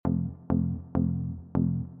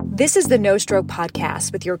This is the No Stroke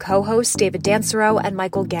Podcast with your co-hosts David Dansero and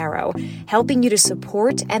Michael Garrow, helping you to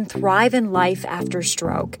support and thrive in life after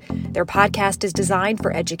stroke. Their podcast is designed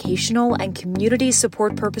for educational and community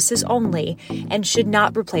support purposes only and should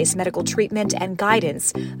not replace medical treatment and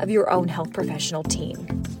guidance of your own health professional team.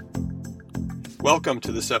 Welcome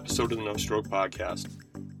to this episode of the No Stroke Podcast.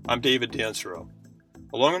 I'm David Dansero.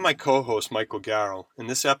 Along with my co-host Michael Garrow, in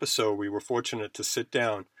this episode we were fortunate to sit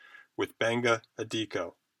down with Benga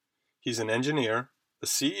Adiko. He's an engineer, the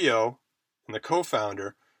CEO, and the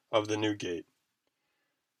co-founder of the New Gait.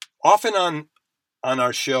 Often on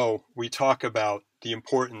our show, we talk about the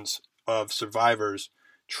importance of survivors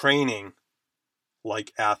training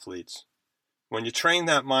like athletes. When you train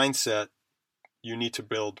that mindset, you need to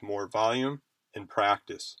build more volume and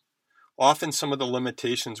practice. Often some of the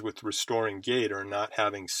limitations with restoring gait are not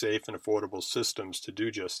having safe and affordable systems to do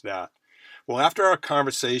just that. Well, after our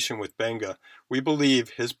conversation with Benga, we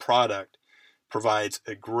believe his product provides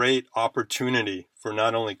a great opportunity for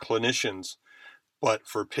not only clinicians, but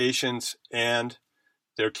for patients and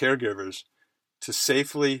their caregivers to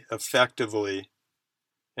safely, effectively,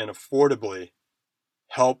 and affordably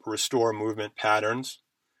help restore movement patterns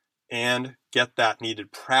and get that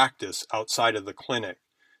needed practice outside of the clinic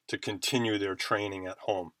to continue their training at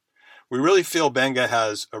home. We really feel Benga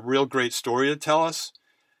has a real great story to tell us,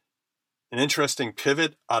 an interesting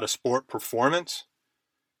pivot out of sport performance,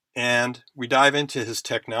 and we dive into his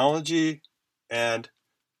technology and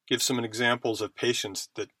give some examples of patients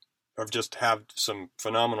that have some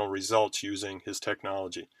phenomenal results using his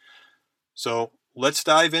technology. So let's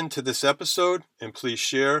dive into this episode, and please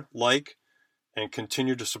share, like, and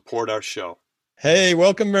continue to support our show. Hey,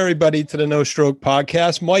 welcome everybody to the No Stroke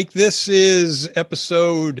Podcast. Mike, this is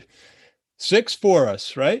episode 6 for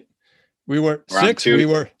us, right? We're 6. We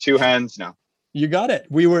were two hands now. You got it.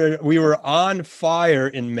 We were on fire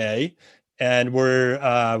in May, and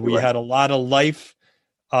we had a lot of life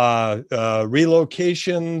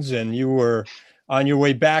relocations, and you were on your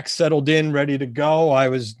way back, settled in, ready to go. I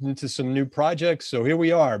was into some new projects, so here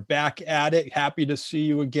we are, back at it. Happy to see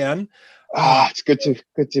you again. It's good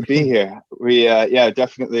to be here. We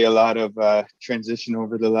definitely a lot of transition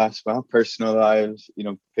over the last while. Personal lives,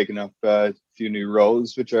 picking up a few new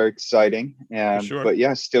roles, which are exciting. Sure. But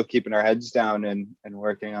yeah, still keeping our heads down and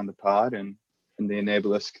working on the pod and the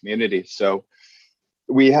Enable Us community. So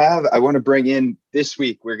I want to bring in this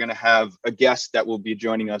week, we're going to have a guest that will be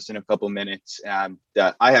joining us in a couple minutes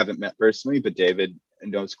that I haven't met personally, but David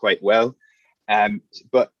knows quite well.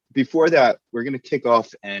 But before that, we're going to kick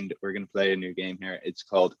off and we're going to play a new game here. It's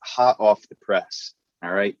called Hot Off the Press.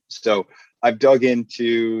 All right. So I've dug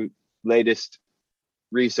into latest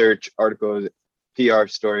research, articles, PR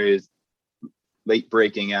stories, late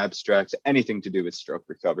breaking abstracts, anything to do with stroke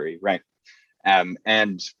recovery. Right. And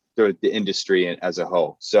the industry as a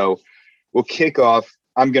whole. So we'll kick off.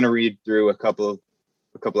 I'm going to read through a couple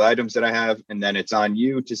items that I have, and then it's on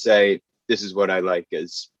you to say, this is what I like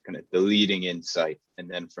as kind of the leading insight. And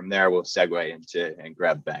then from there, we'll segue into and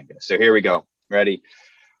grab Benga. So here we go. Ready?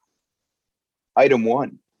 Item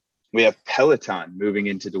 1, we have Peloton moving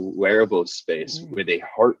into the wearables space with a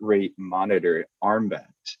heart rate monitor armband.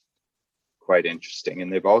 Quite interesting.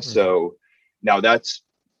 And they've also, now that's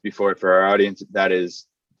for our audience, that is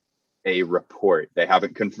a report. They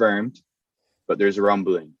haven't confirmed, but there's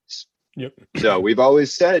rumblings. Yep. So we've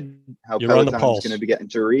always said how Peloton is going to be getting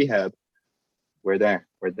to rehab. We're there.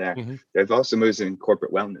 Mm-hmm. They've also moved in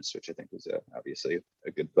corporate wellness, which I think was obviously a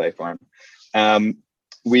good play for them.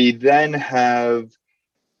 We then have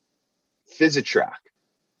Physitrack,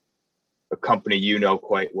 a company you know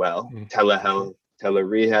quite well, telehealth,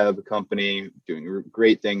 telerehab company, doing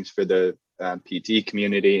great things for the PT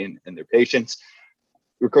community and their patients.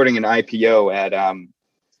 Recording an IPO at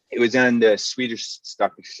it was on the Swedish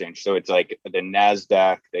Stock Exchange. So it's like the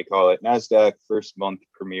NASDAQ, they call it NASDAQ first month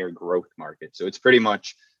premier growth market. So it's pretty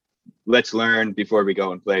much, let's learn before we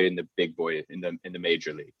go and play in the big boy in the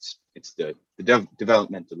major leagues. It's the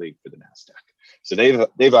developmental league for the NASDAQ. So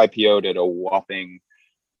they've IPO'd at a whopping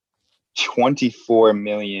 24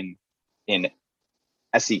 million in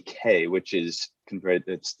SEK, which is converted,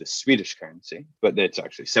 it's the Swedish currency, but it's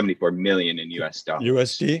actually 74 million in US dollars.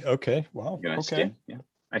 USD. Okay. Wow. USD. Okay. Yeah.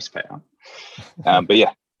 Nice payout. But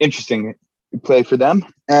yeah, interesting play for them.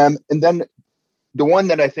 And then the one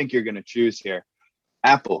that I think you're going to choose here,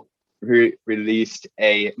 Apple released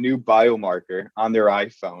a new biomarker on their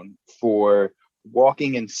iPhone for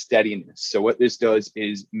walking and steadiness. So what this does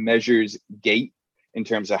is measures gait in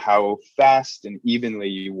terms of how fast and evenly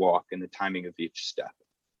you walk and the timing of each step.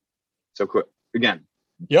 So again,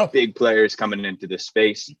 big players coming into this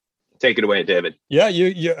space. Take it away, David. Yeah,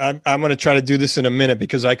 I'm going to try to do this in a minute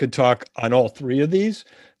because I could talk on all three of these.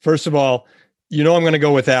 First of all, I'm going to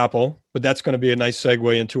go with Apple, but that's going to be a nice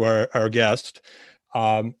segue into our guest.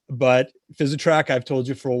 But PhysiTrack, I've told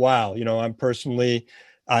you for a while,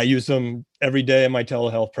 I use them every day in my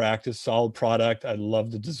telehealth practice. Solid product. I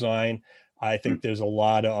love the design. I think there's a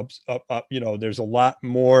lot of there's a lot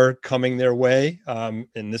more coming their way, and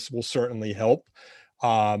this will certainly help.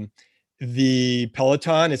 The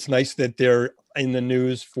Peloton, it's nice that they're in the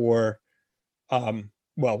news for, we're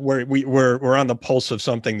on the pulse of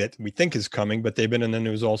something that we think is coming, but they've been in the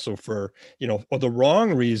news also for, for the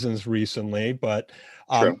wrong reasons recently. But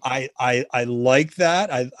I like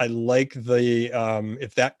that. I like the,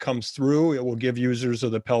 if that comes through, it will give users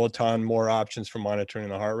of the Peloton more options for monitoring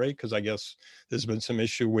the heart rate. Cause I guess there's been some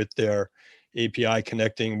issue with their API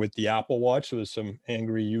connecting with the Apple Watch. So there's some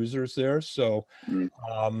angry users there. So,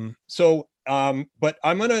 but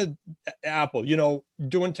I'm going to Apple,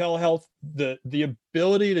 doing telehealth, the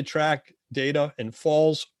ability to track data and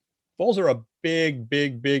falls are a big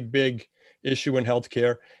issue in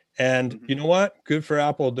healthcare. And you know what? Good for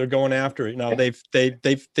Apple. They're going after it. Now they've had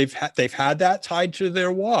that tied to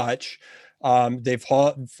their watch. They've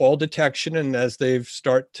fall detection. And as they've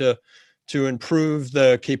start to improve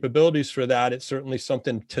the capabilities for that, it's certainly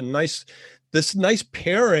something this nice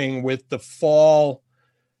pairing with the fall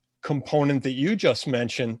component that you just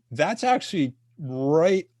mentioned. That's actually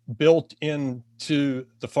right built into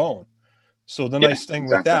the phone. So the nice thing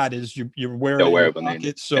with that is you're wearing it in your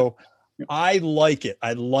pocket. So I like it.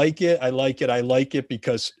 I like it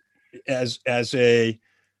because as a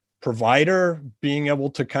provider, being able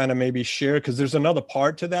to kind of maybe share, because there's another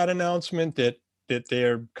part to that announcement that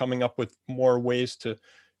they're coming up with more ways to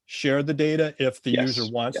share the data if the user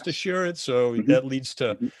wants to share it. So that leads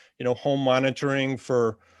to, home monitoring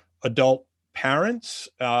for adult parents,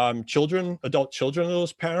 adult children of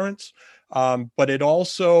those parents. But it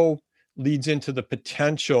also leads into the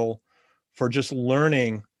potential for just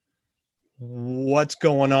learning what's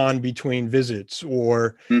going on between visits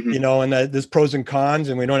or, and there's pros and cons,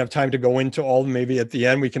 and we don't have time to go into all. Maybe at the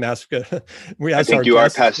end we can ask, I think you are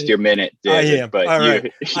past your minute, David, I am. But all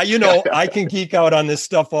right. I can geek out on this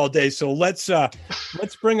stuff all day. So let's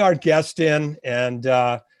bring our guest in, and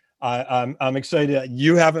I'm excited.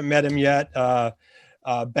 You haven't met him yet. Benga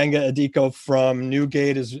Adiko from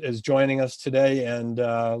Newgate is joining us today, and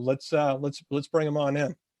let's bring him on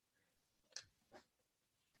in.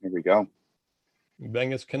 Here we go.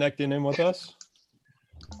 Benga's connecting in with us.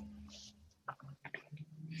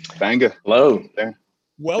 Benga. Hello. There.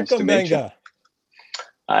 Welcome, nice Benga.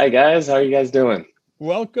 Hi, guys. How are you guys doing?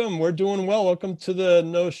 Welcome. We're doing well. Welcome to the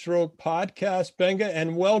No Stroke podcast, Benga,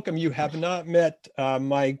 and welcome. You have not met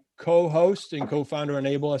my co-host and co-founder of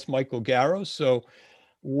Enable-S, Michael Garrow. So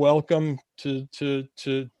welcome to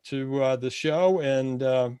the show,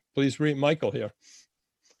 and please meet Michael here.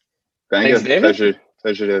 Benga, thanks, David.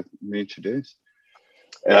 Pleasure to be introduced.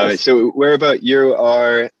 So where about you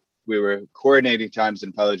are, we were coordinating times,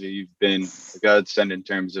 and apology, you've been a godsend in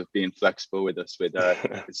terms of being flexible with us with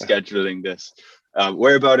scheduling this.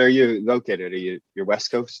 Where about are you located? Are you're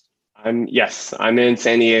West Coast? I'm in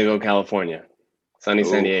San Diego, California. Sunny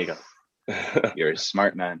San Diego. You're a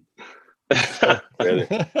smart man. Really?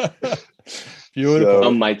 Beautiful.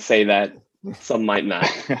 Some might say that, some might not.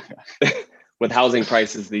 With housing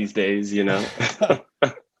prices these days,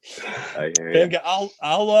 I hear you.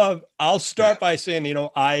 I'll start by saying,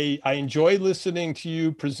 I enjoy listening to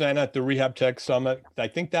you present at the Rehab Tech Summit. I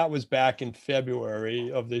think that was back in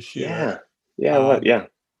February of this year. Yeah.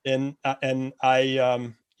 And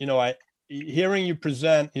I hearing you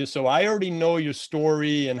present, so I already know your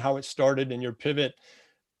story and how it started and your pivot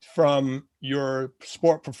from your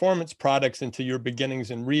sport performance products into your beginnings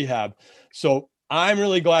in rehab. So I'm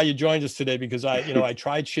really glad you joined us today, because I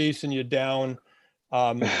tried chasing you down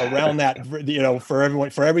around that,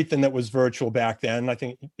 for everything that was virtual back then. I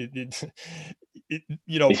think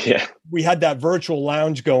we had that virtual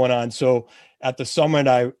lounge going on. So at the summit,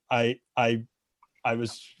 I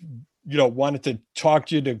was, wanted to talk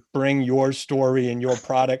to you to bring your story and your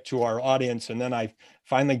product to our audience. And then I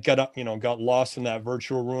finally got lost in that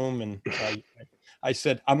virtual room, and I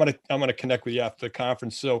said, I'm gonna connect with you after the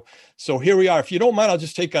conference. So here we are. If you don't mind, I'll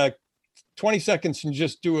just take 20 seconds and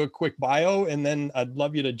just do a quick bio, and then I'd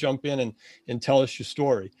love you to jump in and tell us your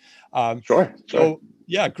story. Sure. So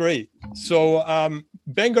yeah, great. So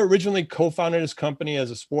Benga originally co-founded his company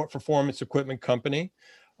as a sport performance equipment company.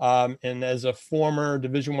 And as a former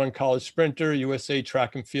Division I college sprinter, USA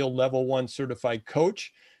track and field level 1 certified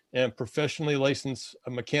coach, and professionally licensed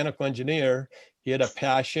a mechanical engineer, he had a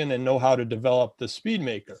passion and know how to develop the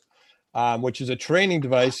Speedmaker. which is a training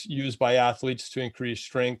device used by athletes to increase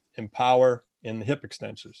strength and power in the hip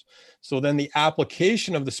extensors. So then the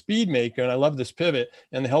application of the SpeedMaker, and I love this pivot,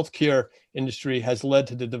 in the healthcare industry has led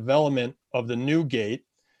to the development of the NeuGait,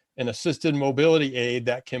 an assisted mobility aid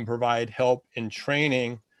that can provide help in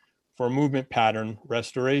training for movement pattern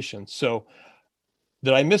restoration. So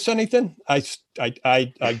did I miss anything? I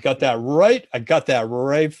got that right. I got that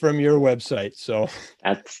right from your website. So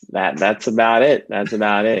that's about it. That's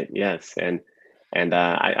about it. Yes. And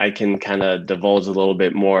I can kind of divulge a little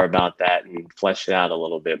bit more about that and flesh it out a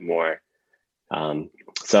little bit more.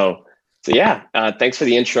 So yeah, thanks for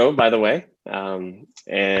the intro, by the way.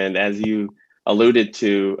 And as you alluded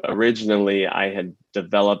to, originally I had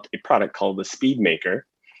developed a product called the SpeedMaker.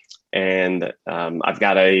 And I've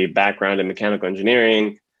got a background in mechanical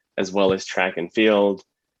engineering as well as track and field.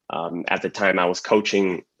 At the time, I was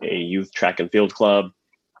coaching a youth track and field club,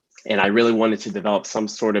 and I really wanted to develop some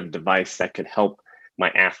sort of device that could help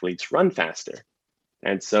my athletes run faster.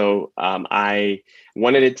 And so I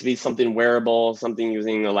wanted it to be something wearable, something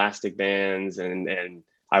using elastic bands, and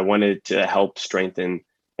I wanted to help strengthen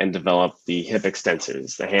and develop the hip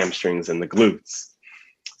extensors, the hamstrings, and the glutes.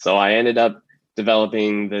 So I ended up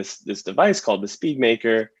developing this device called the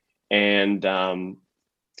SpeedMaker, and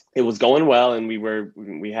it was going well, and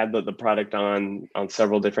we had the product on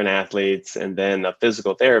several different athletes, and then a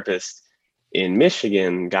physical therapist in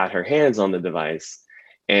Michigan got her hands on the device,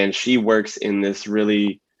 and she works in this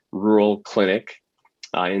really rural clinic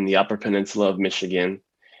in the Upper Peninsula of Michigan,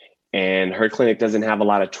 and her clinic doesn't have a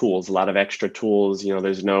lot of tools, a lot of extra tools.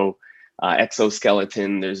 There's no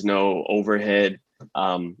exoskeleton, there's no overhead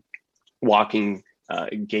walking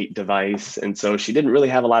gait device. And so she didn't really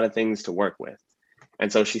have a lot of things to work with.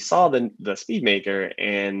 And so she saw the SpeedMaker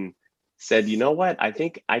and said, you know what, I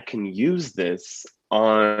think I can use this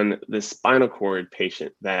on this spinal cord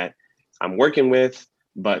patient that I'm working with,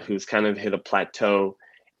 but who's kind of hit a plateau,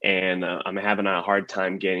 and I'm having a hard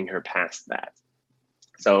time getting her past that.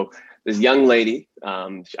 So this young lady,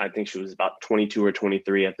 I think she was about 22 or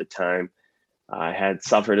 23 at the time, had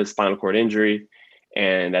suffered a spinal cord injury.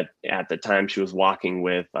 And at the time, she was walking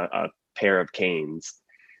with a pair of canes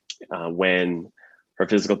when her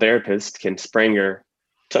physical therapist, Ken Springer,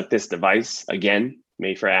 took this device, again,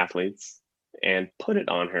 made for athletes, and put it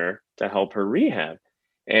on her to help her rehab.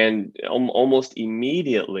 And almost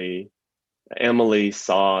immediately, Emily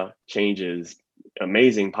saw changes,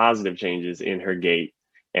 amazing positive changes in her gait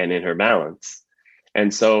and in her balance.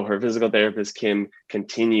 And so her physical therapist, Kim,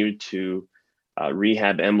 continued to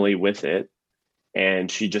rehab Emily with it.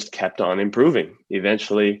 And she just kept on improving.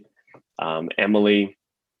 Eventually, Emily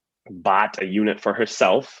bought a unit for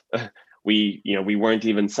herself. We weren't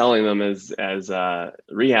even selling them as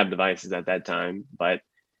rehab devices at that time, but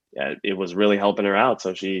it was really helping her out.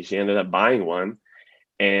 So she ended up buying one,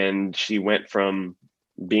 and she went from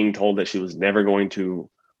being told that she was never going to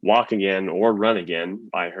walk again or run again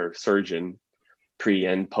by her surgeon pre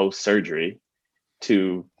and post surgery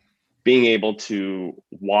to being able to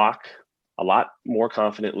walk a lot more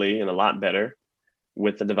confidently and a lot better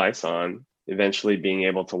with the device on, eventually being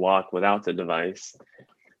able to walk without the device.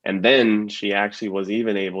 And then she actually was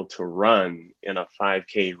even able to run in a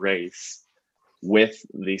 5K race with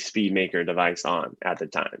the SpeedMaker device on at the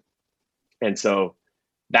time. And so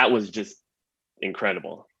that was just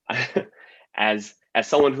incredible. As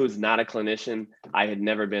someone who's not a clinician, I had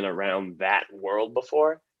never been around that world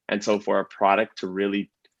before. And so for a product to really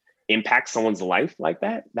impact someone's life like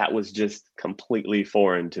that was just completely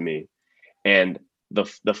foreign to me. And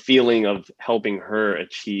the feeling of helping her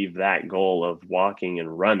achieve that goal of walking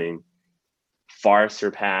and running far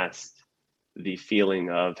surpassed the feeling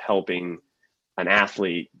of helping an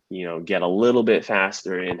athlete, get a little bit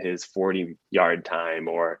faster in his 40-yard time,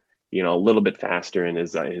 or a little bit faster in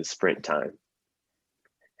his sprint time.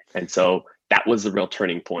 And so that was the real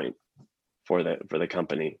turning point for the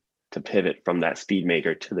company to pivot from that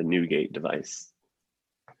SpeedMaker to the NeuGait device.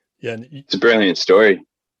 Yeah, it's a brilliant story,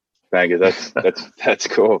 Banga. That's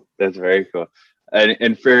cool. That's very cool.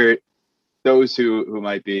 And for those who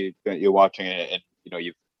might be watching it, and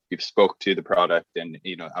you've spoke to the product, and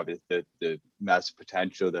obviously the massive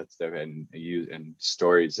potential that's there, and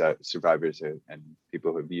stories that survivors and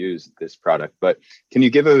people who've used this product. But can you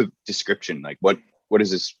give a description, like what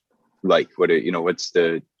is this like? What's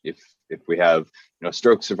the if we have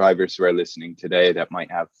stroke survivors who are listening today that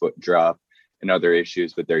might have foot drop and other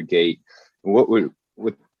issues with their gait, what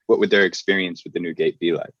would their experience with the NeuGait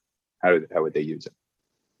be like? How would they use it?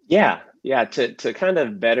 Yeah. To kind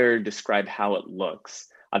of better describe how it looks,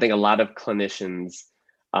 I think a lot of clinicians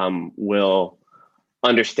will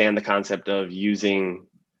understand the concept of using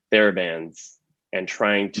TheraBands and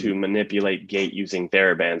trying to manipulate gait using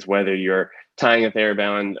TheraBands, whether you're tying a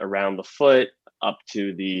TheraBand around the foot up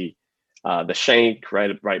to the shank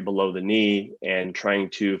right below the knee and trying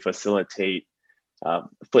to facilitate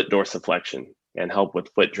foot dorsiflexion and help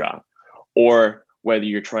with foot drop, or whether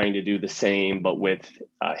you're trying to do the same but with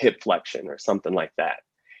hip flexion or something like that.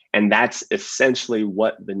 And that's essentially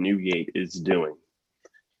what the NuGait is doing.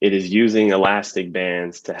 It is using elastic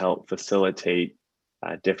bands to help facilitate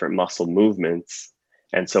different muscle movements.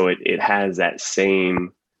 And so it has that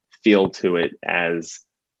same feel to it as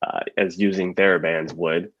using TheraBands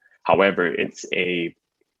would. However, it's a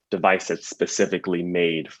device that's specifically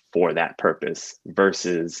made for that purpose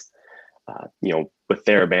versus, with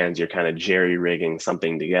TheraBands, you're kind of jerry-rigging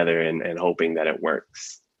something together and hoping that it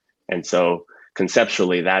works. And so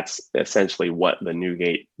conceptually, that's essentially what the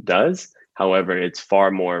NuGait does. However, it's far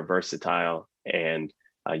more versatile and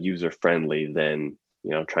user-friendly than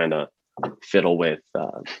trying to fiddle with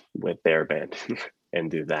TheraBand and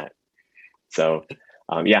do that. So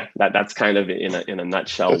that's kind of in a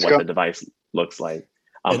nutshell what the device looks like.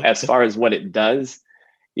 As far as what it does,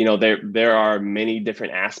 there are many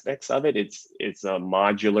different aspects of it. It's a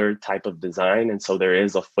modular type of design, and so there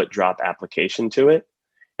is a foot drop application to it,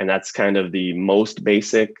 and that's kind of the most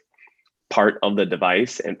basic part of the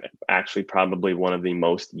device, and actually probably one of the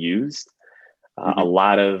most used. A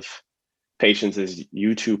lot of patients, as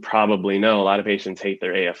you two probably know, a lot of patients hate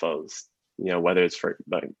their AFOs. Whether it's for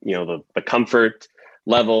the comfort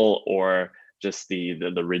level or just the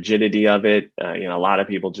rigidity of it. A lot of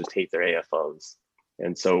people just hate their AFOs.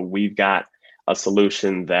 And so we've got a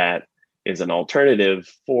solution that is an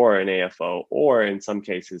alternative for an AFO, or in some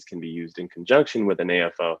cases can be used in conjunction with an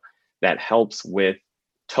AFO that helps with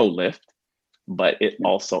toe lift, but it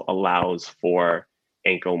also allows for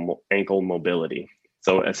ankle mobility.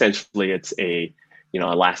 So essentially it's a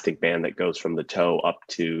elastic band that goes from the toe up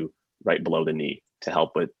to right below the knee to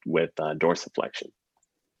help with dorsiflexion.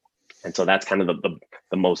 And so that's kind of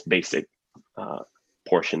the most basic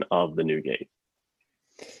portion of the NuGait.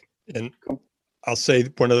 And I'll say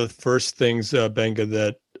one of the first things, Benga,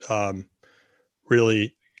 that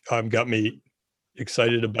really got me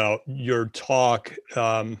excited about your talk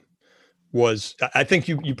was, I think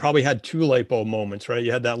you probably had two light bulb moments, right?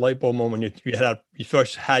 You had that light bulb moment. You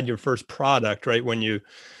first had your first product, right? When you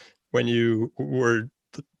were,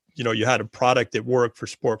 you had a product that worked for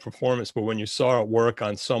sport performance, but when you saw it work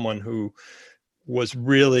on someone who was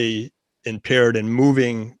really impaired and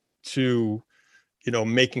moving to,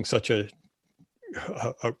 making such a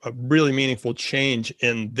really meaningful change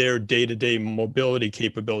in their day-to-day mobility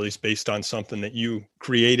capabilities based on something that you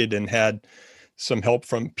created and had some help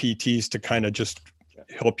from PTs to kind of just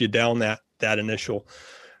help you down that initial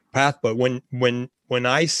path. But when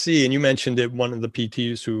I see, and you mentioned it, one of the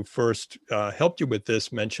PTs who first helped you with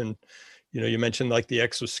this mentioned, you mentioned like the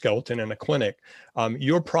exoskeleton in a clinic.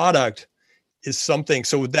 Your product is something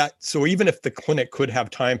so even if the clinic could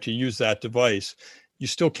have time to use that device, you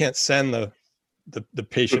still can't send the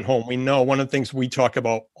patient home. We know one of the things we talk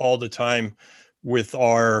about all the time with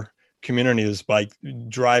our community is by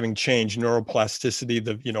driving change,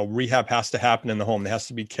 neuroplasticity, rehab has to happen in the home. There has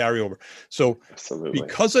to be carryover. So absolutely,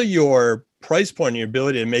 because of your price point and your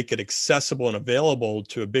ability to make it accessible and available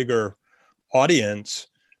to a bigger audience,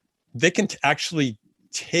 they can actually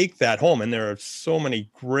take that home. And there are so many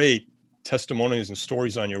great testimonials and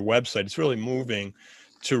stories on your website. It's really moving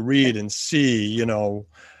to read and see, in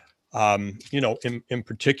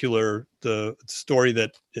particular, the story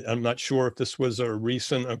that I'm not sure if this was a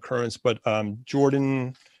recent occurrence, but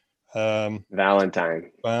Jordan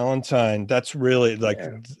Valentine. That's really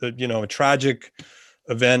a tragic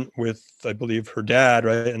event with, I believe, her dad,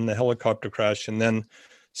 right, in the helicopter crash, and then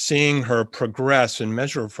seeing her progress and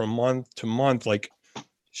measure from month to month, like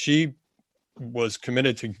she was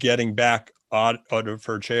committed to getting back out of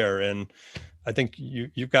her chair. And I think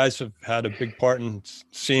you guys have had a big part in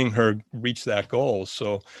seeing her reach that goal.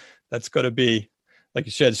 So that's got to be, like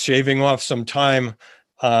you said, shaving off some time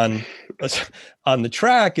on the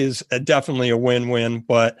track is definitely a win-win.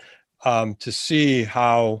 But to see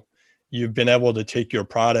how you've been able to take your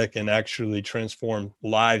product and actually transform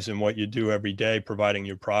lives in what you do every day, providing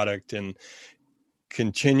your product and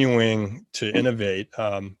continuing to innovate.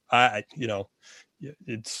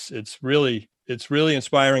 It's really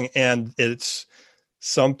inspiring, and it's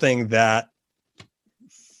something that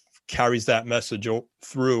carries that message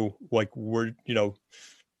through. Like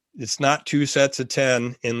it's not 2 sets of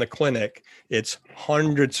 10 in the clinic. It's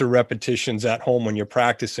hundreds of repetitions at home when you're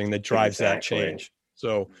practicing that drives that change.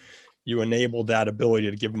 So you enable that ability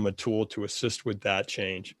to give them a tool to assist with that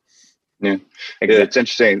change. Yeah, it's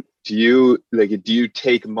interesting. do you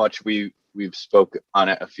take much, we've spoke on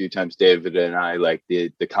it a few times, David and I, like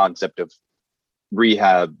the concept of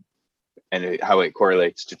rehab and how it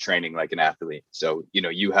correlates to training like an athlete. So,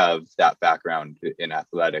 you have that background in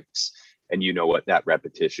athletics and you know what that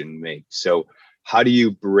repetition makes. So how do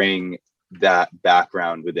you bring that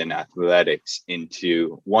background within athletics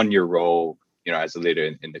into one, your role, as a leader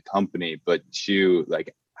in the company, but two,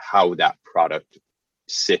 like how that product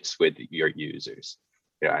sits with your users?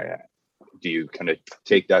 Do you kind of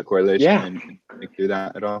take that correlation and think through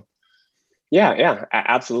that at all? Yeah,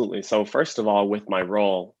 absolutely. So first of all, with my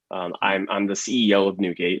role, I'm the CEO of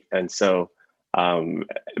Newgate, and so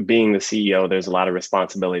being the CEO, there's a lot of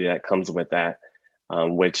responsibility that comes with that,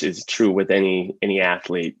 which is true with any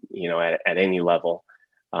athlete, at any level.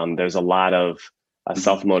 There's a lot of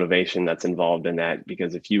self-motivation that's involved in that,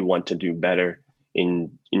 because if you want to do better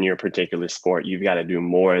in your particular sport, you've got to do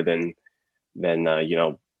more than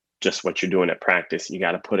just what you're doing at practice. You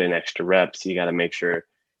got to put in extra reps. You got to make sure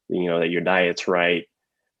that your diet's right.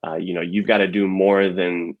 You've got to do more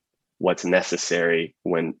than what's necessary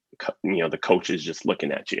when the coach is just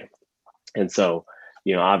looking at you. And so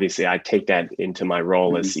obviously I take that into my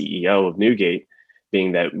role as CEO of Newgate,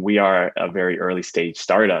 being that we are a very early stage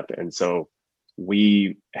startup, and so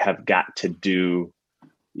we have got to do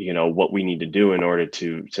what we need to do in order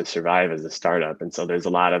to survive as a startup. And so there's a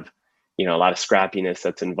lot of scrappiness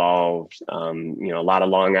that's involved, a lot of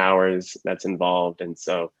long hours that's involved. And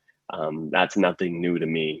so that's nothing new to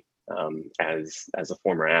me as a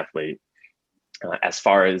former athlete. As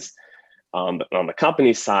far as on the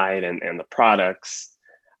company side and the products,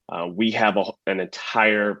 we have an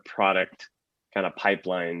entire product kind of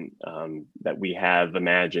pipeline that we have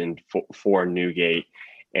imagined for Newgate.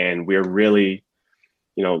 And we're really,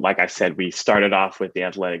 like I said, we started off with the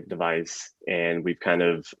athletic device, and we've kind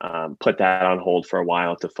of put that on hold for a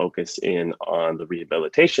while to focus in on the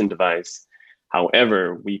rehabilitation device.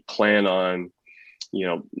 However, we plan on,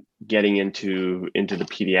 getting into the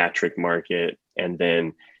pediatric market, and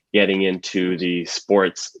then getting into the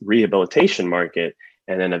sports rehabilitation market,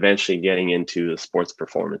 and then eventually getting into the sports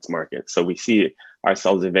performance market. So we see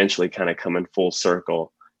ourselves eventually kind of coming full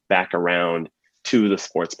circle back around to the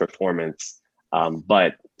sports performance.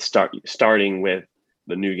 But starting with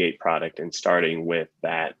the Newgate product and starting with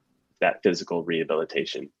that physical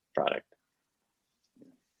rehabilitation product.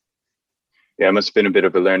 Yeah, it must have been a bit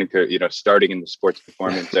of a learning curve, starting in the sports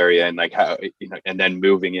performance area, and like how, and then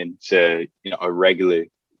moving into, a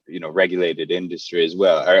regulated industry as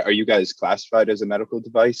well. Are you guys classified as a medical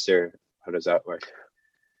device, or how does that work?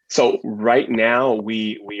 So right now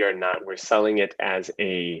we are not. We're selling it as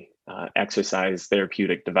a exercise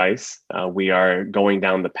therapeutic device. We are going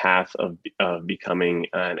down the path of becoming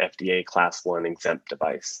an FDA Class 1 exempt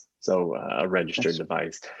device, so a registered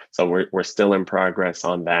device. So we're still in progress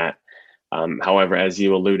on that. However, as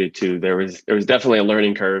you alluded to, there was definitely a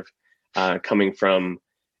learning curve coming from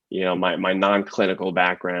my non-clinical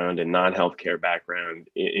background and non-healthcare background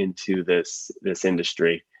into this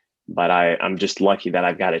industry. But I'm just lucky that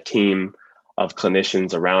I've got a team of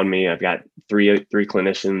clinicians around me. I've got three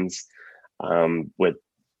clinicians with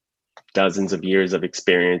dozens of years of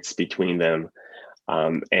experience between them,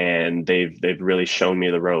 and they've really shown me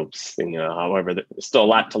the ropes. However, there's still a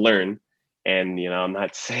lot to learn, and I'm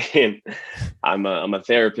not saying I'm a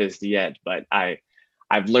therapist yet, but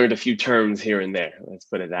I've learned a few terms here and there. Let's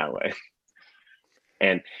put it that way.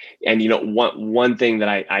 And one thing that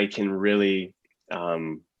I can really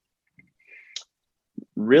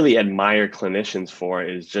admire clinicians for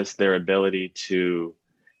is just their ability to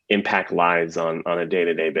impact lives on a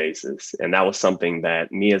day-to-day basis. And that was something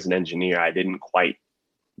that me as an engineer, I didn't quite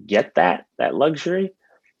get that luxury.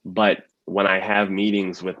 But when I have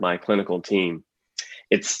meetings with my clinical team,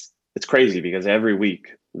 it's crazy, because every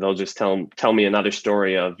week they'll just tell me another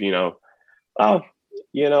story of,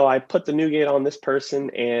 I put the Newgate on this person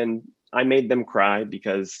and I made them cry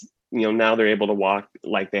because now they're able to walk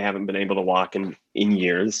like they haven't been able to walk in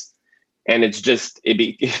years. And it's just,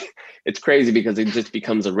 it's crazy because it just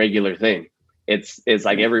becomes a regular thing. It's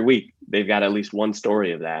like every week they've got at least one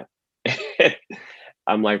story of that.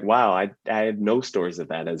 I'm like, wow, I had no stories of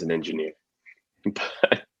that as an engineer.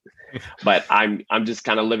 But I'm just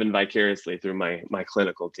kind of living vicariously through my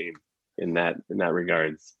clinical team in that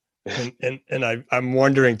regards. And I'm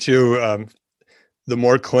wondering too, the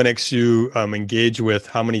more clinics you engage with,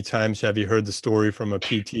 how many times have you heard the story from a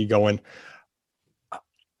PT going,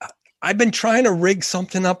 I've been trying to rig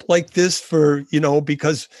something up like this for,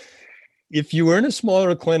 because if you were in a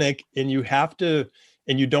smaller clinic and you have to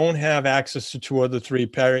and you don't have access to 2 other 3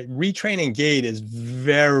 retraining gait is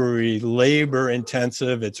very labor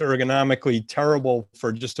intensive. It's ergonomically terrible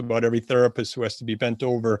for just about every therapist who has to be bent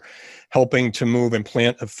over helping to move and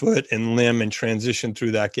plant a foot and limb and transition through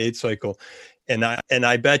that gait cycle. And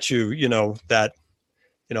I bet that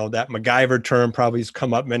MacGyver term probably has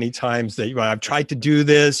come up many times, that I've tried to do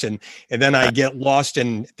this and then I get lost,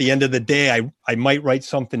 and at the end of the day I might write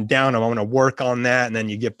something down, I want to work on that, and then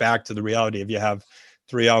you get back to the reality of you have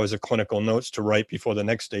 3 hours of clinical notes to write before the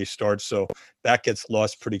next day starts, so that gets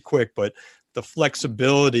lost pretty quick. But the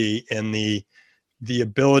flexibility and the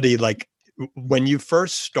ability, like when you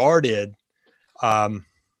first started, how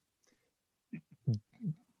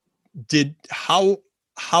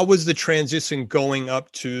was the transition going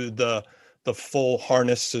up to the full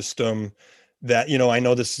harness system? That, I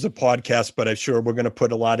know this is a podcast, but I'm sure we're going to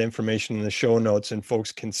put a lot of information in the show notes, and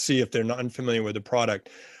folks can see, if they're not unfamiliar with the product,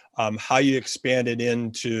 how you expanded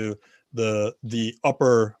into the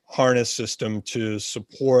upper harness system to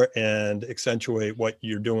support and accentuate what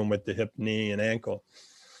you're doing with the hip, knee, and ankle.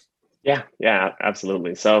 Yeah,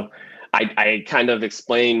 absolutely. So I kind of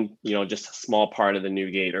explained, just a small part of the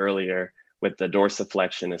new gait earlier with the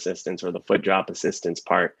dorsiflexion assistance or the foot drop assistance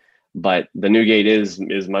part, but the new gait is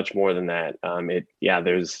much more than that.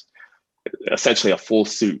 There's essentially a full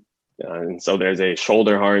suit, and so there's a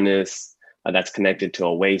shoulder harness that's connected to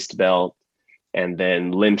a waist belt, and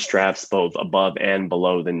then limb straps both above and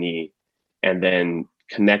below the knee, and then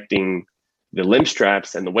connecting the limb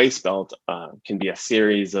straps and the waist belt can be a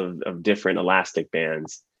series of different elastic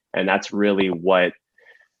bands, and that's really what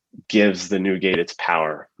gives the new gait its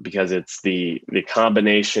power, because it's the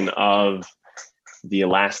combination of the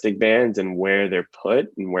elastic bands and where they're put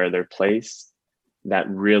and where they're placed that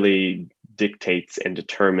really dictates and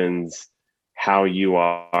determines how you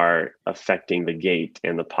are affecting the gait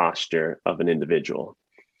and the posture of an individual.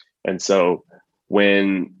 And so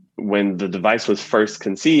when the device was first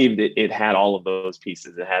conceived, it had all of those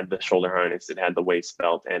pieces. It had the shoulder harness, it had the waist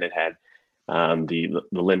belt, and it had the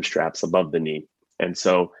limb straps above the knee. And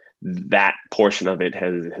so that portion of it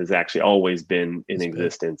has actually always been in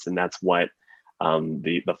existence. And that's what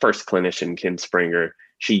the first clinician, Kim Springer,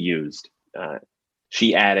 she used.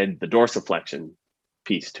 She added the dorsiflexion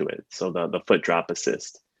piece to it. So the foot drop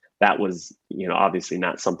assist. That was, obviously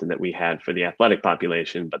not something that we had for the athletic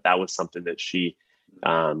population, but that was something that she,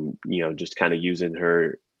 just kind of using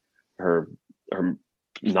her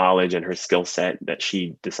knowledge and her skill set that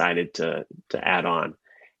she decided to add on.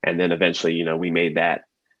 And then eventually, we made that,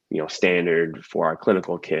 standard for our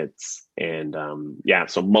clinical kits. And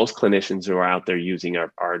so most clinicians who are out there using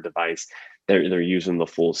our device, they're using the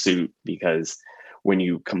full suit, because when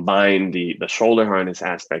you combine the shoulder harness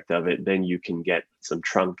aspect of it, then you can get some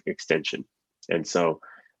trunk extension. And so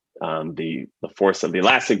the force of the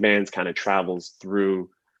elastic bands kind of travels through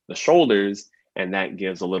the shoulders, and that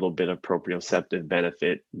gives a little bit of proprioceptive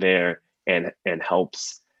benefit there, and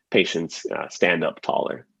helps patients stand up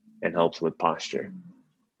taller and helps with posture.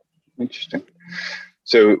 Interesting.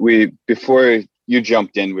 So before you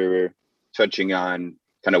jumped in, we were touching on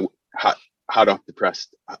kind of hot off the press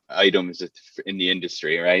items in the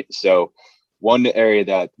industry, right? So one area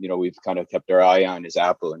that, we've kind of kept our eye on is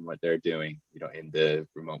Apple and what they're doing, in the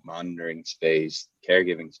remote monitoring space,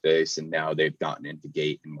 caregiving space, and now they've gotten into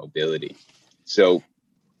gait and mobility. So,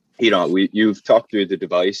 you've talked through the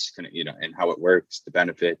device, kind of, and how it works, the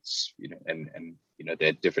benefits, and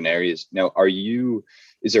the different areas. Now,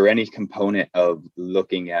 is there any component of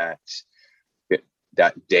looking at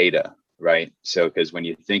that data, right? So, because when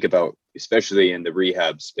you think about, especially in the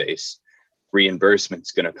rehab space,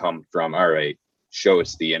 reimbursement's going to come from, all right, show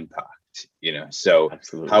us the impact, so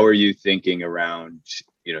absolutely. How are you thinking around,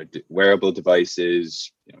 wearable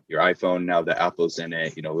devices, your iPhone, now the Apple's in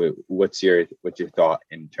it, what's your thought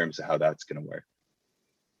in terms of how that's going to work?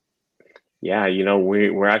 Yeah,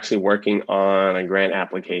 we're actually working on a grant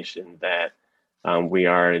application that we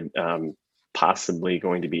are possibly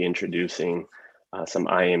going to be introducing some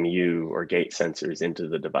IMU or gait sensors into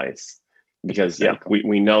the device, because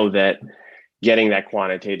we know that getting that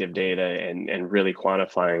quantitative data and really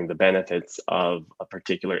quantifying the benefits of a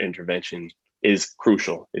particular intervention is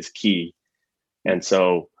crucial, is key. And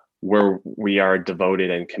so we are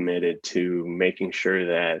devoted and committed to making sure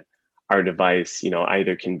that our device,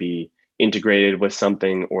 either can be integrated with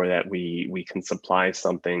something, or that we can supply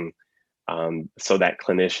something so that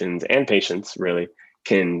clinicians and patients really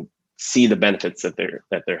can see the benefits that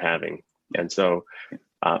they're having. And so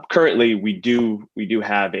currently we do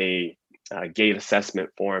have a gait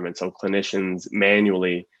assessment form, and so clinicians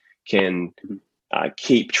manually can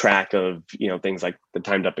keep track of, things like the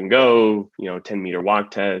timed up and go, 10-meter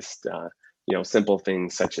walk test, simple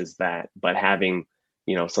things such as that. But having,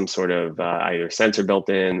 some sort of either sensor built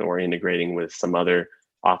in or integrating with some other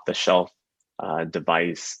off-the-shelf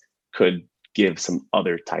device could give some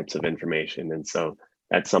other types of information. And so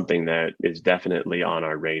that's something that is definitely on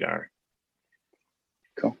our radar.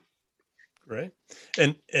 Cool. Great.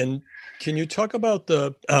 And can you talk about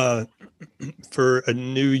the for a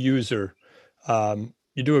new user?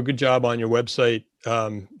 You do a good job on your website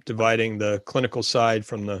dividing the clinical side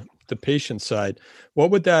from the patient side.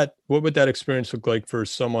 What would that experience look like for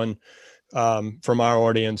someone from our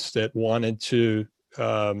audience that wanted to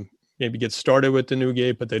maybe get started with the new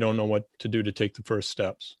gait, but they don't know what to do to take the first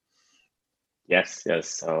steps? Yes.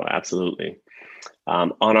 So absolutely.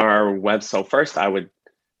 On our web. So first I would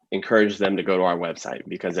encourage them to go to our website,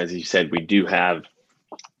 because as you said, we do have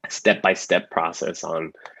a step-by-step process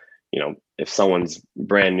on, if someone's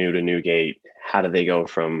brand new to Newgate, how do they go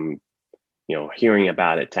from, hearing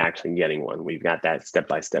about it to actually getting one? We've got that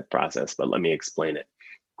step-by-step process, but let me explain it.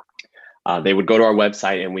 They would go to our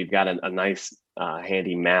website, and we've got a nice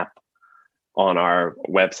handy map on our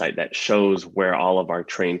website that shows where all of our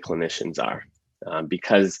trained clinicians are,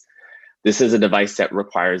 because this is a device that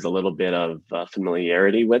requires a little bit of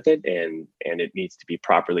familiarity with it, and it needs to be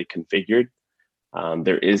properly configured.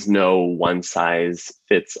 There is no one size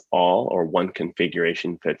fits all or one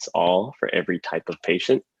configuration fits all for every type of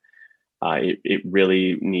patient. It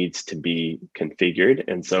really needs to be configured.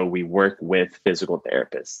 And so we work with physical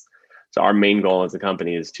therapists. So our main goal as a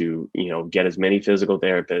company is to, get as many physical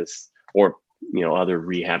therapists or, other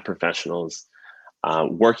rehab professionals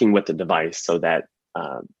working with the device so that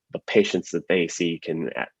the patients that they see can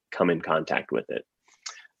come in contact with it.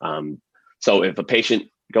 So if a patient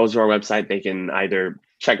goes to our website, they can either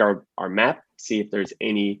check our map, see if there's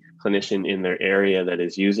any clinician in their area that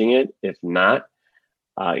is using it. If not,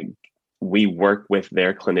 we work with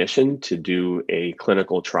their clinician to do a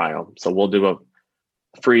clinical trial. So we'll do a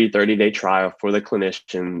free 30-day trial for the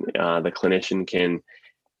clinician. The clinician can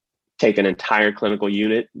take an entire clinical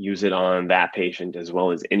unit, use it on that patient as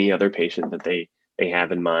well as any other patient that they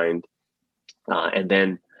have in mind. And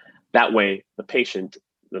then that way the patient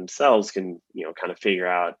themselves can, kind of figure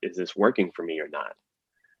out, is this working for me or not?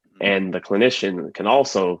 And the clinician can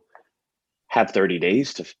also have 30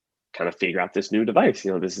 days to kind of figure out this new device.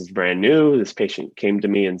 This is brand new. This patient came to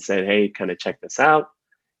me and said, hey, kind of check this out.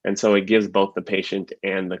 And so it gives both the patient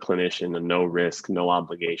and the clinician a no risk, no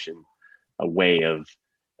obligation, a way of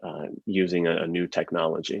using a new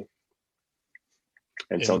technology.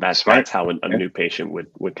 And so that's how a new patient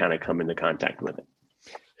would kind of come into contact with it.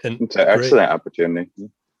 And it's an excellent opportunity.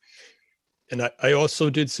 And I also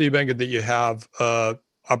did see, Benga, that you have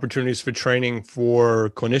opportunities for training for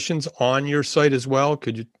clinicians on your site as well.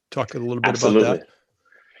 Could you talk a little bit about that?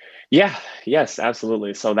 Yes,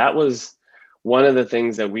 absolutely. So that was one of the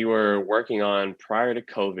things that we were working on prior to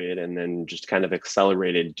COVID, and then just kind of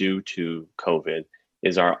accelerated due to COVID,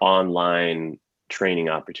 is our online training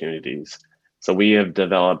opportunities. So we have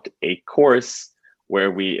developed a course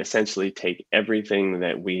where we essentially take everything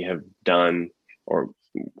that we have done, or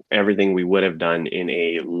everything we would have done in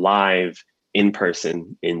a live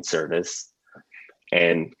in-person in-service,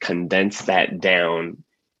 and condense that down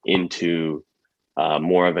into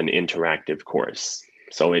more of an interactive course.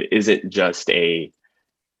 So it isn't just a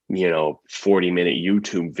 40-minute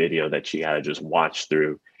YouTube video that you got to just watch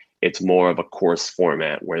through. It's more of a course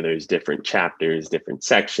format where there's different chapters, different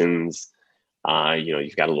sections.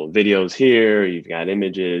 You've got little videos here, you've got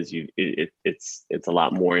images. It's a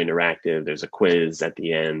lot more interactive. There's a quiz at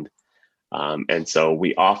the end, and so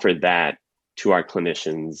we offered that to our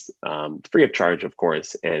clinicians free of charge, of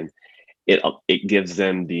course, and it gives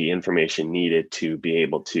them the information needed to be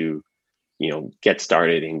able to get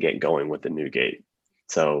started and get going with the Newgate.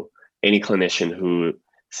 So any clinician who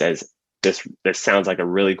says this sounds like a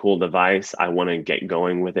really cool device, I want to get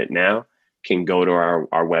going with it now, can go to our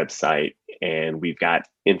website, and we've got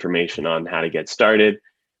information on how to get started.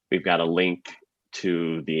 We've got a link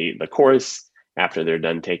to the course. After they're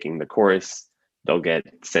done taking the course, they'll get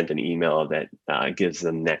sent an email that gives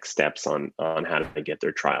them next steps on how to get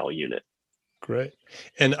their trial unit. Great.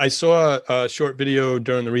 And I saw a short video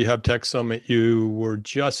during the Rehab Tech Summit. You were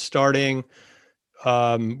just starting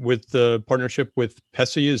with the partnership with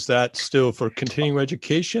PESI. Is that still for continuing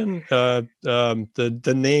education?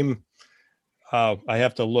 The name, I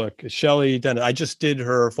have to look. Shelley Dennett. I just did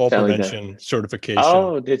her fall prevention certification.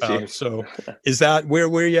 Oh, did you? So is that where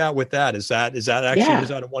are you at with that? Is that actually is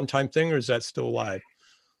that a one-time thing, or is that still live?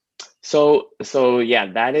 So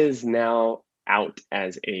yeah, that is now out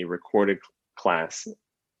as a recorded class.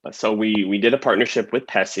 So we did a partnership with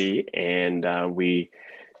PESI, and we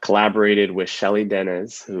collaborated with Shelly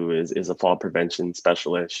Denez, who is a fall prevention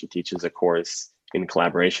specialist. She teaches a course in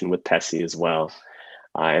collaboration with PESI as well.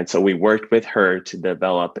 And so we worked with her to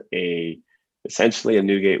develop essentially a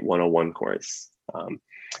Newgate 101 course.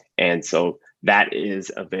 And so that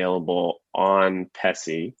is available on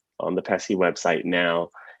PESI, on the PESI website now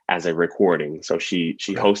as a recording. So she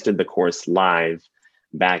hosted the course live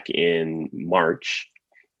back in March,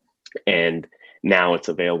 and now it's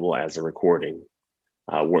available as a recording.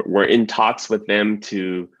 We're in talks with them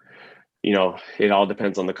to, it all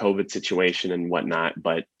depends on the COVID situation and whatnot,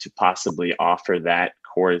 but to possibly offer that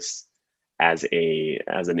course as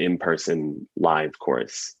an in-person live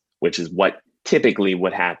course, which is what typically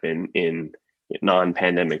would happen in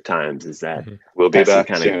non-pandemic times, is that we'll be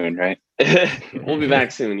back soon, right? We'll be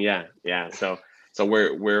back soon. Yeah. So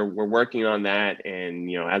we're working on that,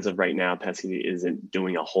 and as of right now, PESI isn't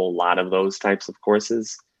doing a whole lot of those types of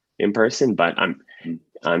courses in person, but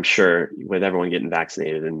I'm sure with everyone getting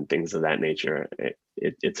vaccinated and things of that nature,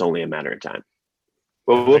 it's only a matter of time.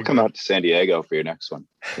 Well, we'll come out to San Diego for your next one.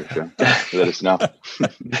 For sure. Let us know.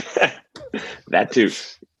 That too.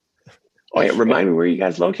 Oh yeah, remind me where you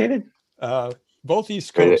guys located? Both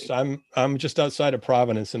East Coast. I'm just outside of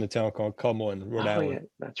Providence in a town called Cumberland, Rhode Island. Yeah,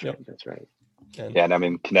 that's right. Yep. That's right. And I'm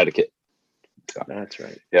in Connecticut. So, that's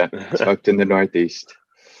right. Yeah, tucked in the Northeast.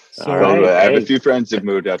 So I have a few friends that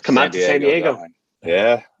moved up. Come out to San Diego.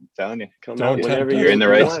 Yeah, I'm telling you. Come out whenever you're in the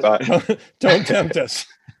right spot. Don't tempt us.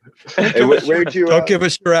 Hey, where'd you? Don't give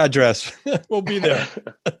us your address. We'll be there.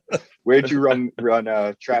 Where'd you run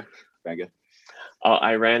track, Benga?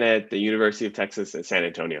 I ran at the University of Texas at San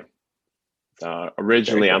Antonio.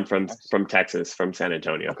 Originally, I'm from Texas, from San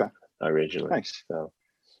Antonio. Okay. Originally. Nice. So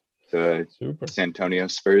super. San Antonio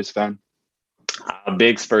Spurs fan. A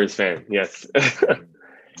big Spurs fan. Yes.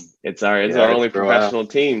 It's our only professional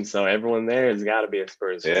team, so everyone there has got to be a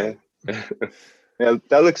Spurs fan. Yeah,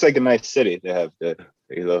 that looks like a nice city. They have the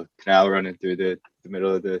little canal running through the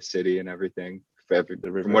middle of the city and everything.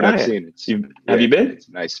 From what I've seen, have you been? It's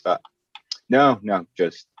a nice spot. No,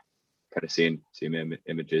 just kind of seeing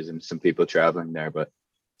images and some people traveling there, but it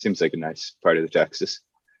seems like a nice part of the Texas.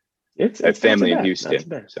 It's family in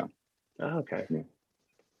Houston. So. Oh, okay. Yeah.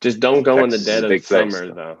 Just don't go Texas in the dead of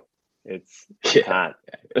summer, though. It's hot.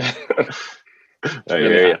 I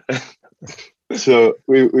hear you. So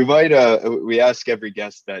we might we ask every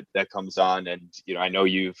guest that comes on, and I know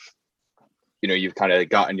you've kind of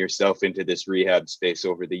gotten yourself into this rehab space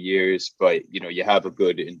over the years, but you have a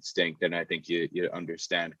good instinct, and I think you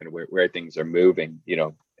understand kind of where things are moving,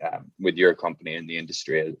 with your company and the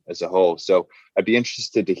industry as a whole. So I'd be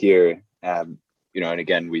interested to hear, and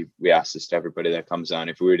again, we ask this to everybody that comes on,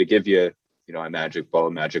 if we were to give you, a magic ball,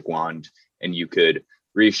 a magic wand, and you could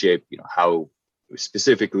reshape, how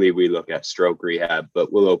specifically we look at stroke rehab,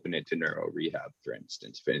 but we'll open it to neuro rehab, for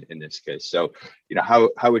instance, in this case. So, how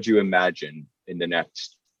would you imagine in the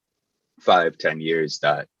next 5-10 years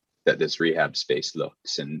that this rehab space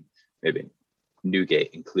looks, and maybe Newgate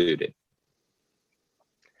included?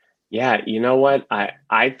 Yeah, you know what?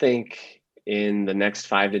 I think in the next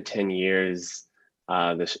 5 to 10 years,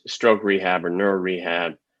 the stroke rehab or neuro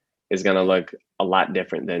rehab is going to look a lot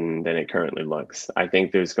different than it currently looks. I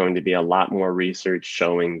think there's going to be a lot more research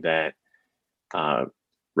showing that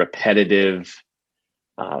repetitive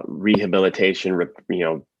rehabilitation,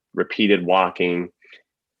 repeated walking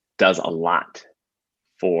does a lot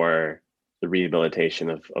for the rehabilitation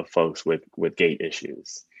of folks with gait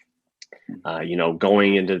issues.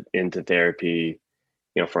 Going into therapy,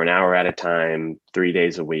 for an hour at a time, 3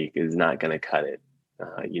 days a week is not going to cut it.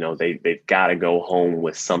 They've got to go home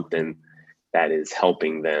with something that is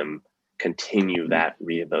helping them continue that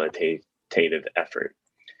rehabilitative effort.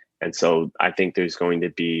 And so I think there's going to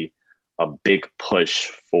be a big push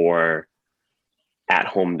for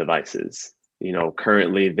at-home devices.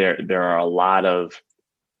 Currently there are a lot of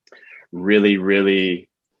really, really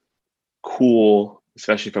cool,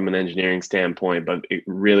 especially from an engineering standpoint, but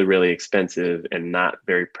really, really expensive and not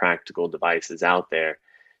very practical devices out there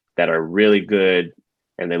that are really good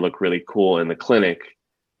and they look really cool in the clinic,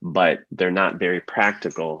 but they're not very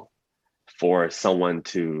practical for someone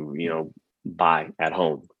to, buy at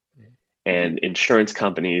home. And insurance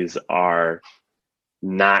companies are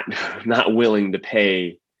not willing to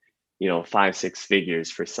pay, 5-6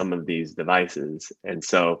 figures for some of these devices. And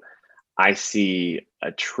so I see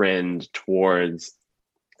a trend towards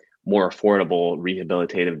more affordable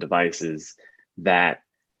rehabilitative devices that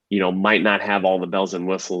might not have all the bells and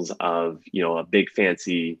whistles of, a big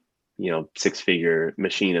fancy, 6-figure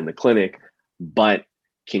machine in the clinic, but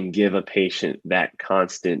can give a patient that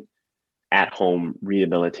constant at-home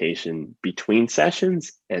rehabilitation between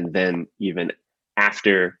sessions and then even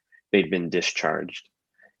after they've been discharged.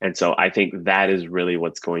 And so I think that is really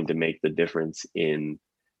what's going to make the difference in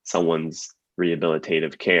someone's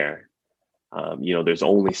rehabilitative care. There's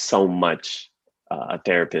only so much a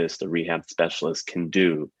therapist, a rehab specialist can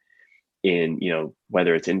do in,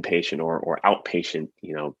 whether it's inpatient or outpatient,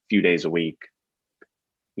 few days a week,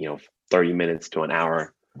 30 minutes to an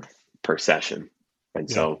hour per session. And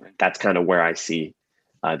so that's kind of where I see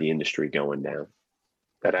the industry going down.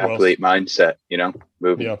 That athlete mindset,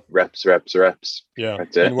 moving reps. Yeah.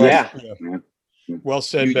 That's it. Well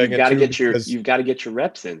said, You've got to get your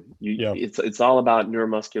reps in. It's all about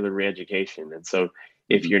neuromuscular reeducation. And so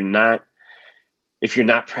if you're not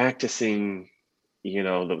practicing,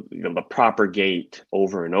 the proper gait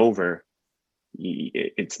over and over,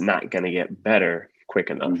 it's not going to get better quick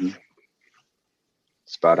enough. Mm-hmm.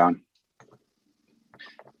 Spot on.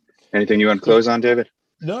 Anything you want to close on, David?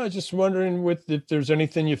 No, I was just wondering if there's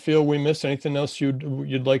anything you feel we missed, anything else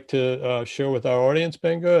you'd like to share with our audience,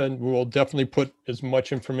 Benga, and we'll definitely put as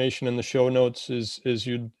much information in the show notes as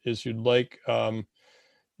you'd like,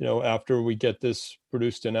 after we get this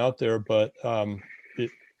produced and out there. But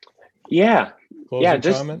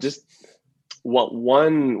just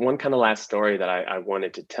one kind of last story that I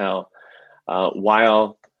wanted to tell.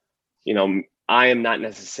 While I am not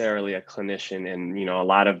necessarily a clinician, and a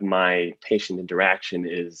lot of my patient interaction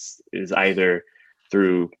is either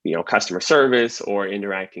through customer service or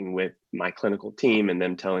interacting with my clinical team and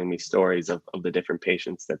them telling me stories of the different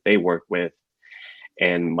patients that they work with.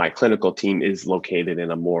 And my clinical team is located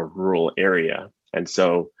in a more rural area, and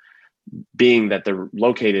so being that they're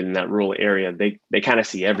located in that rural area, they kind of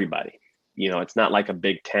see everybody. It's not like a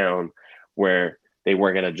big town where they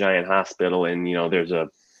work at a giant hospital and there's a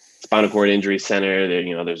spinal cord injury center,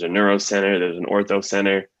 there's a neuro center, there's an ortho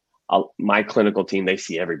center. My clinical team, they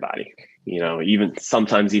see everybody, even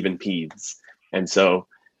sometimes even peds. And so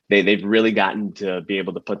they've really gotten to be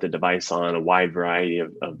able to put the device on a wide variety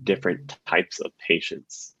of different types of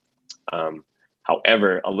patients.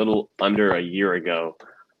 However, a little under a year ago,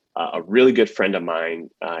 a really good friend of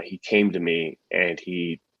mine, he came to me and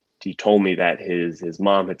he told me that his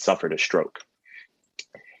mom had suffered a stroke.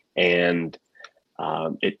 And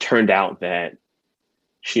it turned out that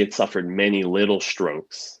she had suffered many little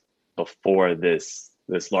strokes before this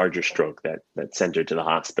larger stroke that sent her to the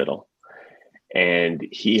hospital. And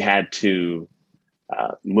he had to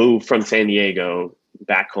move from San Diego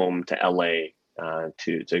back home to LA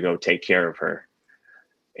to go take care of her.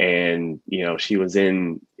 And, she was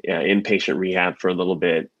in inpatient rehab for a little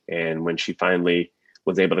bit. And when she finally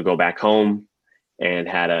was able to go back home and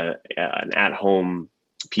had an at-home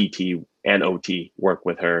PT and OT work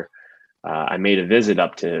with her, I made a visit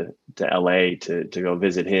up to LA to go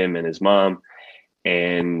visit him and his mom,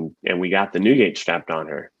 and we got the Newgate strapped on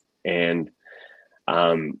her, and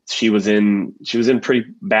she was in pretty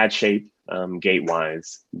bad shape gait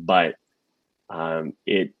wise, but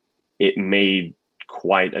it made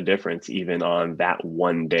quite a difference even on that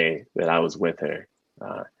one day that I was with her.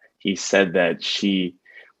 He said that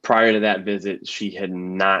prior to that visit, she had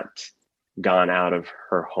not gone out of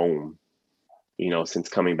her home, since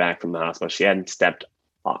coming back from the hospital. She hadn't stepped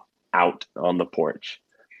out on the porch.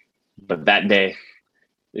 But that day,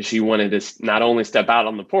 she wanted to not only step out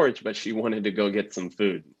on the porch, but she wanted to go get some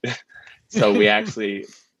food. So we actually,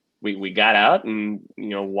 we got out and,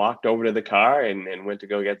 walked over to the car and went to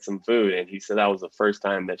go get some food. And he said that was the first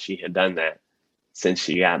time that she had done that since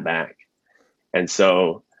she got back. And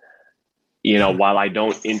so, while I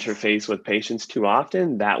don't interface with patients too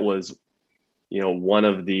often, that was, one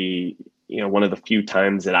of the few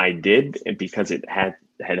times that I did, because it had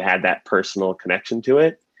that personal connection to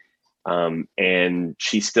it. And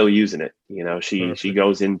she's still using it. She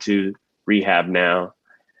goes into rehab now,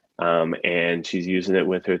 and she's using it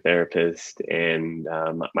with her therapist. And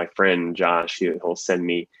my friend Josh, he'll send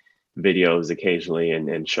me videos occasionally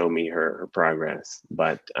and show me her progress.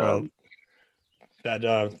 But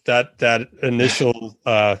that initial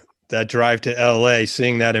that drive to LA,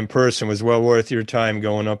 seeing that in person was well worth your time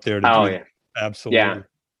going up there to do. Absolutely.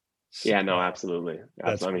 Yeah, no, absolutely.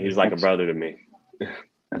 He's like a brother to me.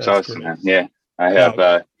 That's awesome, man. Yeah.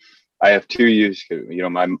 I have two years,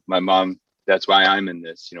 my mom, that's why I'm in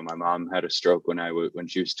this. My mom had a stroke when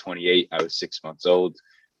she was 28. I was 6 months old,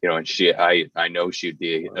 and I know she'd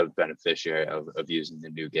be a beneficiary of using the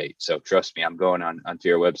Newgate. So trust me, I'm going onto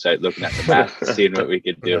your website, looking at the map, seeing what we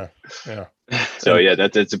could do. Yeah. So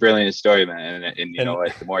that's a brilliant story, man. And you know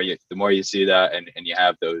what, the more you see that and you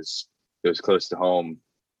have those close to home,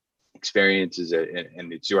 experiences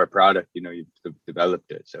and it's your product. You've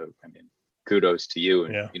developed it. So, I mean, kudos to you,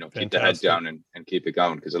 and, keep the head down and keep it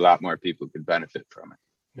going, because a lot more people could benefit from it.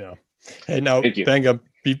 Yeah. Hey, now, Benga,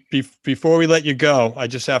 before we let you go, I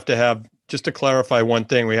just have to clarify one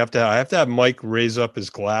thing. I have to have Mike raise up his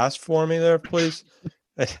glass for me there, please.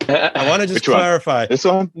 I want to just clarify. This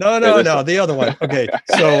one? No, the other one. Okay.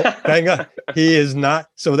 So Benga, he is not.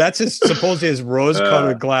 So that's supposedly his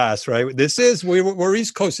rose-colored glass, right? This is, we're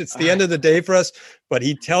East Coast. It's the end of the day for us, but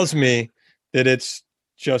he tells me that it's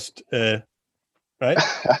just, right?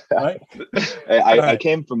 Right? I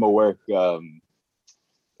came from a work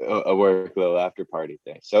little after party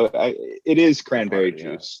thing. So it is cranberry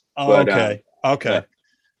juice. Oh, okay. Okay.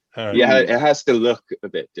 Right. Yeah, it has to look a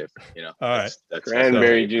bit different, All right. That's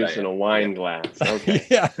cranberry juice in a wine glass. Okay.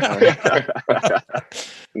 Yeah.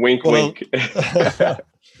 Wink, wink.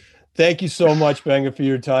 Thank you so much, Benga, for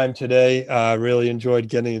your time today. Really enjoyed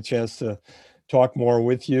getting a chance to talk more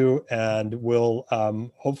with you, and we'll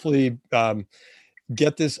hopefully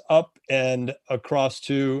get this up and across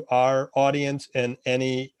to our audience, and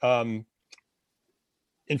any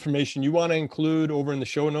information you want to include over in the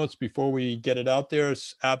show notes before we get it out there,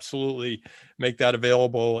 absolutely make that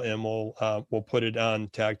available, and we'll put it on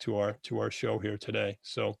tag to our show here today.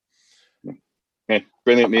 So, hey,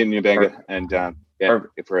 brilliant meeting you, Benga. And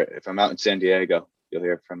if I'm out in San Diego, you'll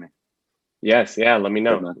hear from me. Yes, yeah. Let me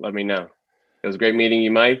know. It was great meeting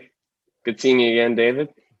you, Mike. Good seeing you again, David.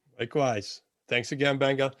 Likewise. Thanks again,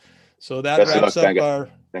 Benga. So that wraps up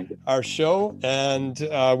our show, and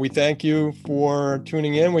we thank you for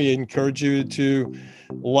tuning in. We encourage you to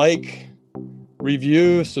like,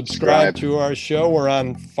 review, subscribe to our show.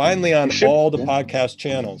 We're finally on all the podcast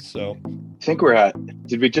channels. So I think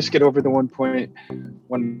did we just get over the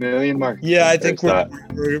 1.1 million mark? Yeah, I think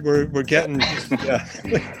we're getting, yeah.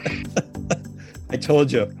 I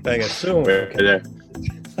told you, Benga, soon. We're there.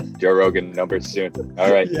 Joe Rogan numbers soon.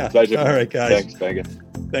 All right. Yeah. Pleasure. All right, guys. Thanks, Benga.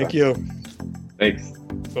 Thank you. Thanks.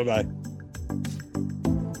 Bye-bye.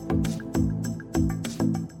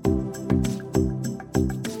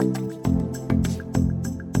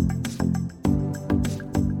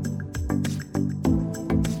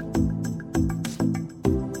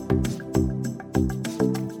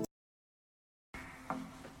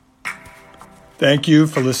 Thank you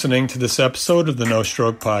for listening to this episode of the No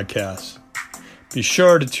Stroke Podcast. Be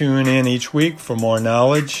sure to tune in each week for more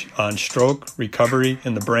knowledge on stroke recovery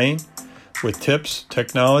in the brain, with tips,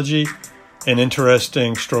 technology, and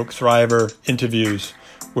interesting stroke thriver interviews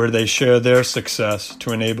where they share their success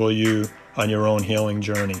to enable you on your own healing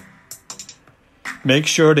journey. Make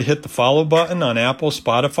sure to hit the follow button on Apple,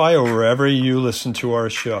 Spotify, or wherever you listen to our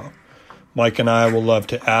show. Mike and I will love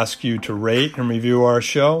to ask you to rate and review our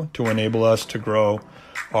show to enable us to grow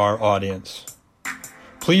our audience.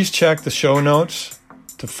 Please check the show notes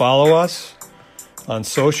to follow us on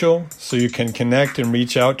social so you can connect and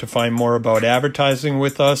reach out to find more about advertising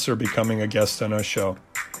with us or becoming a guest on our show.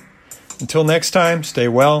 Until next time, stay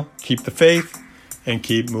well, keep the faith, and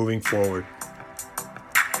keep moving forward.